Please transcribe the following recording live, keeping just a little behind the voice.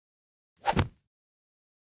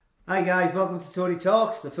Hi guys, welcome to Tony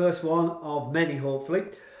Talks, the first one of many hopefully.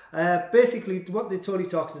 Basically what the Tony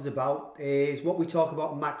Talks is about is what we talk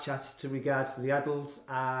about in mat chats to regards to the adults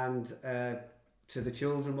and to the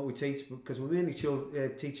children, what we teach, because we mainly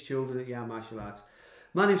teach children at Yarm Martial Arts.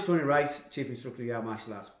 My name's Tony Rice, Chief Instructor at Yarm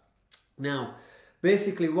Martial Arts. Now,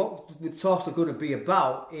 basically what the talks are going to be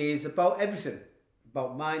about is about everything.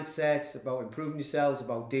 About mindsets, about improving yourselves,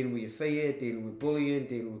 about dealing with your fear, dealing with bullying,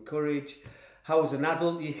 dealing with courage. How as an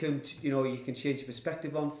adult you can change your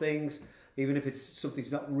perspective on things, even if it's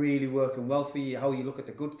something's not really working well for you, how you look at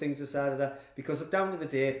the good things aside of that, because at the end of the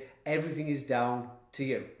day, everything is down to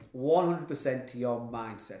you. 100% to your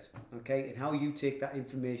mindset, okay? And how you take that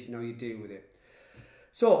information, how you deal with it.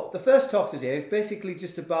 So the first talk today is basically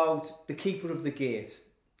just about the keeper of the gate.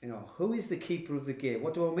 You know, who is the keeper of the gate?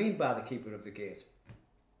 What do I mean by the keeper of the gate?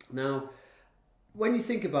 Now, when you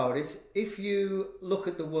think about it, if you look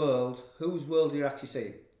at the world, whose world are you actually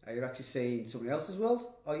seeing? Are you actually seeing somebody else's world,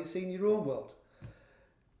 or are you seeing your own world?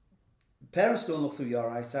 Parents don't look through your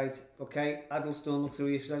eyesight, okay? Adults don't look through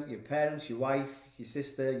your parents, your wife, your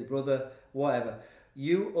sister, your brother, whatever.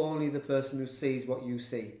 You only the person who sees what you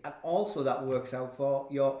see. And also that works out for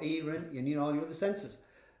your hearing and all your other senses.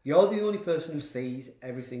 You're the only person who sees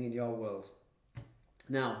everything in your world.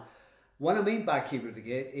 Now, what I mean by keeper of the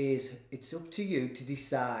gate is it's up to you to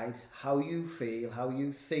decide how you feel, how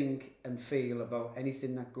you think and feel about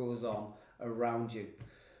anything that goes on around you.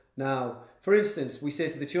 Now, for instance, we say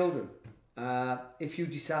to the children, if you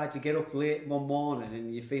decide to get up late one morning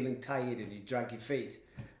and you're feeling tired and you drag your feet,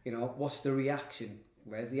 what's the reaction?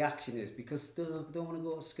 Where the action is, because I don't want to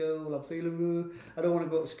go to school, I'm feeling, I don't want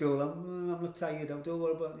to go to school, I'm not tired, I don't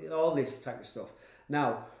want to, all this type of stuff.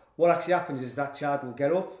 Now, what actually happens is that child will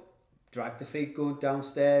get up, drag the feet going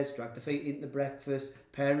downstairs, drag the feet into breakfast.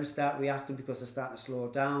 Parents start reacting because they're starting to slow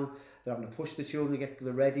down. They're having to push the children to get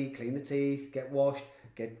ready, clean the teeth, get washed,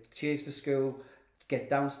 get changed for school, get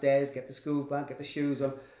downstairs, get the school bag, get the shoes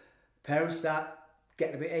on. Parents start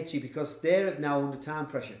getting a bit edgy because they're now under time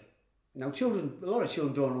pressure. Now, a lot of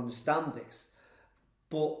children don't understand this,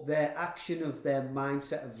 but their action of their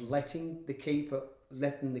mindset of letting the keeper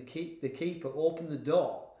open the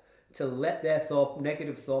door to let their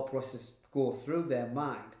negative thought process go through their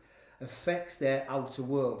mind affects their outer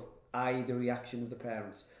world, i.e. the reaction of the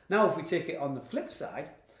parents. Now, if we take it on the flip side,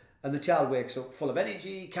 and the child wakes up full of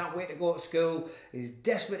energy, can't wait to go to school, is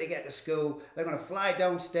desperate to get to school, they're going to fly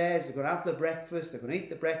downstairs, they're going to have the breakfast, they're going to eat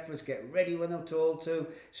the breakfast, get ready when they're told to,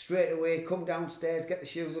 straight away, come downstairs, get the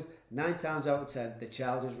shoes on. 9 times out of 10, the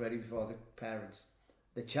child is ready before the parents.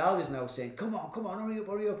 The child is now saying, come on,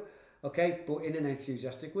 hurry up. Okay, but in an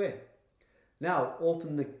enthusiastic way. Now,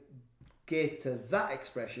 open the gate to that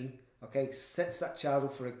expression, okay, sets that child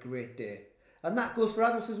up for a great day. And that goes for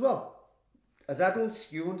adults as well. As adults,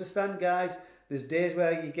 you understand, guys, there's days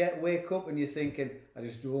where you wake up and you're thinking, I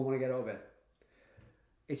just don't want to get out of bed.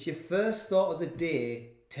 It's your first thought of the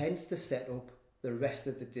day tends to set up the rest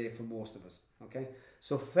of the day for most of us, okay?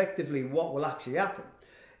 So effectively, what will actually happen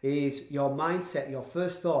is your mindset, your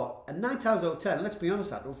first thought, and 9 times out of 10, let's be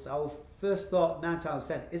honest, adults, our first thought 9 times out of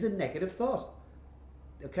 10 is a negative thought.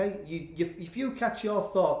 Okay, if you catch your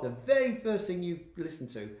thought, the very first thing you listen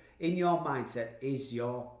to in your mindset is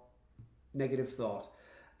your negative thought,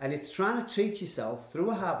 and it's trying to teach yourself through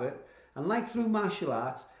a habit. And like through martial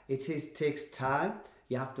arts, takes time.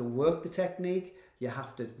 You have to work the technique. You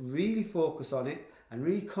have to really focus on it and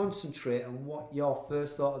really concentrate on what your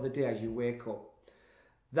first thought of the day as you wake up.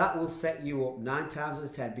 That will set you up 9 times out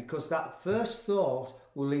of 10, because that first thought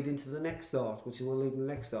will lead into the next thought, which will lead into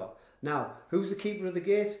the next thought. Now, who's the keeper of the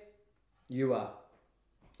gate? You are.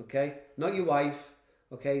 Okay? Not your wife.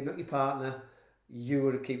 Okay? Not your partner. You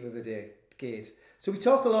are the keeper of the gate. So we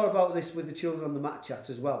talk a lot about this with the children on the mat chats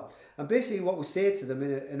as well. And basically what we say to them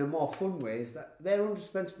in a more fun way is that they're under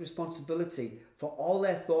responsibility for all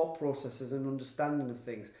their thought processes and understanding of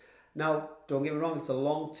things. Now, don't get me wrong, it's a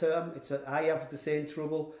long term. I have the same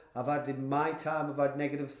trouble. In my time, I've had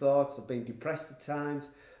negative thoughts. I've been depressed at times.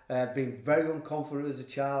 Been very unconfident as a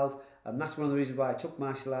child. And that's one of the reasons why I took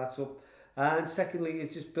martial arts up. And secondly,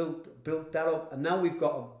 it's just built that up. And now we've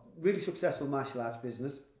got a really successful martial arts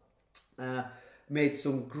business. Made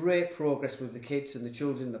some great progress with the kids and the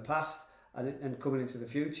children in the past and coming into the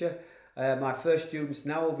future. My first students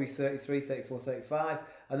now will be 33, 34, 35,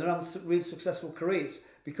 and they're having really successful careers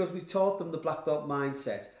because we taught them the black belt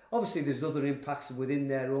mindset. Obviously, there's other impacts within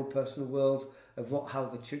their own personal world of how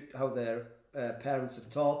their parents have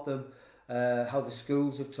taught them, how the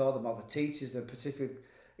schools have taught them, how the teachers, the specific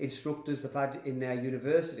instructors they've had in their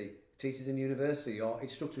university, teachers in university or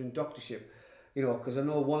instructor in doctorship. you know, because I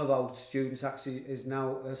know one of our students actually is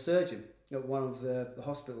now a surgeon at one of the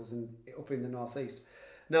hospitals up in the northeast.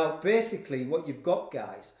 Now, basically, what you've got,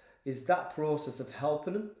 guys, is that process of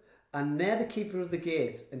helping them, and they're the keeper of the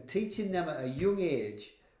gate and teaching them at a young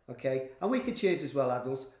age. Okay, and we can change as well,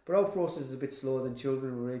 adults, but our process is a bit slower than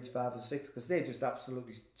children who are age 5 or 6 because they just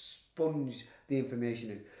absolutely sponge the information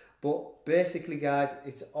in. But basically, guys,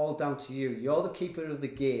 it's all down to you. You're the keeper of the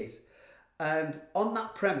gate. And on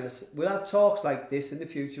that premise, we'll have talks like this in the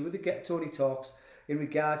future with the Get Tony Talks in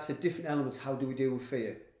regards to different elements. How do we deal with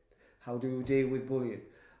fear? How do we deal with bullying?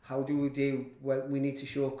 How do we deal when we need to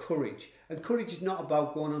show courage? And courage is not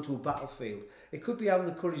about going onto a battlefield. It could be having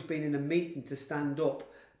the courage being in a meeting to stand up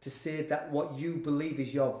to say that what you believe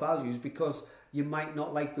is your values, because you might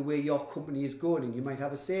not like the way your company is going and you might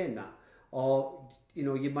have a say in that. Or, you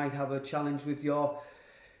know, you might have a challenge with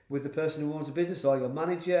the person who owns a business or your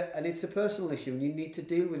manager, and it's a personal issue and you need to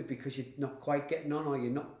deal with it because you're not quite getting on, or you're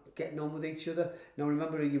not getting on with each other. Now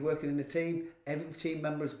remember, you're working in a team. Every team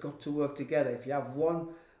member's got to work together. If you have one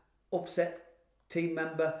upset team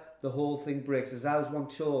member, the whole thing breaks. As I was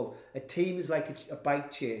once told, a team is like a bike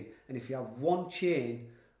chain, and if you have one chain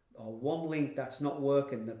or one link that's not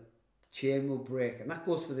working, the chain will break. And that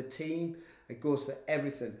goes for the team, it goes for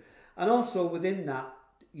everything. And also within that,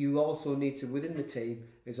 you also need to, within the team,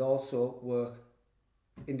 is also work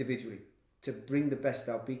individually to bring the best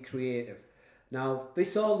out, be creative. Now,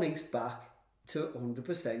 this all links back to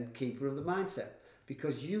 100% keeper of the mindset,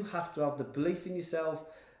 because you have to have the belief in yourself,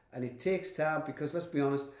 and it takes time, because let's be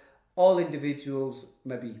honest, all individuals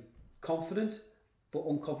may be confident, but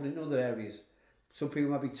unconfident in other areas. Some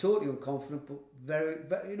people might be totally unconfident, but very,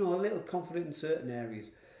 very, you know, a little confident in certain areas.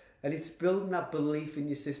 And it's building that belief in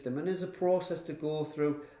your system. And there's a process to go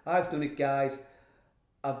through. I've done it, guys.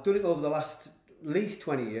 I've done it over the last at least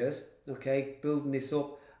 20 years, okay, building this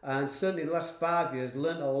up. And certainly the last 5 years,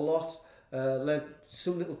 learned a lot. Learned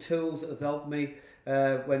some little tools that have helped me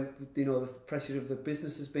when, you know, the pressure of the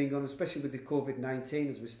business has been gone, especially with the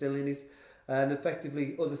COVID-19, as we're still in it. And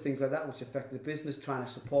effectively other things like that which affect the business, trying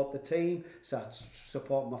to support the team,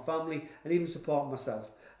 support my family, and even support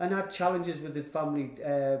myself. And had challenges with the family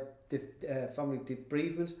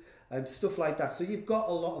bereavement and stuff like that. So you've got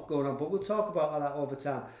a lot of going on, but we'll talk about that over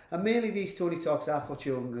time. And mainly these Tony Talks are for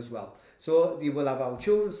children as well. So you will have our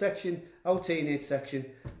children's section, our teenage section,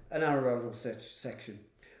 and our adult section.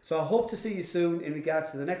 So I hope to see you soon in regards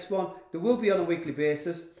to the next one. There will be on a weekly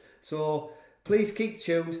basis. So please keep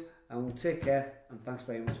tuned, and we'll take care, and thanks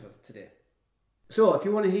very much for today. So if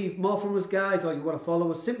you want to hear more from us, guys, or you want to follow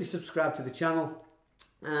us, simply subscribe to the channel.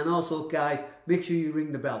 And also, guys, make sure you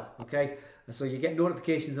ring the bell, okay? So you get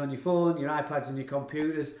notifications on your phone, your iPads and your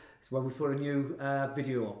computers when we put a new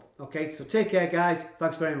video up, okay? So take care, guys.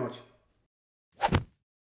 Thanks very much.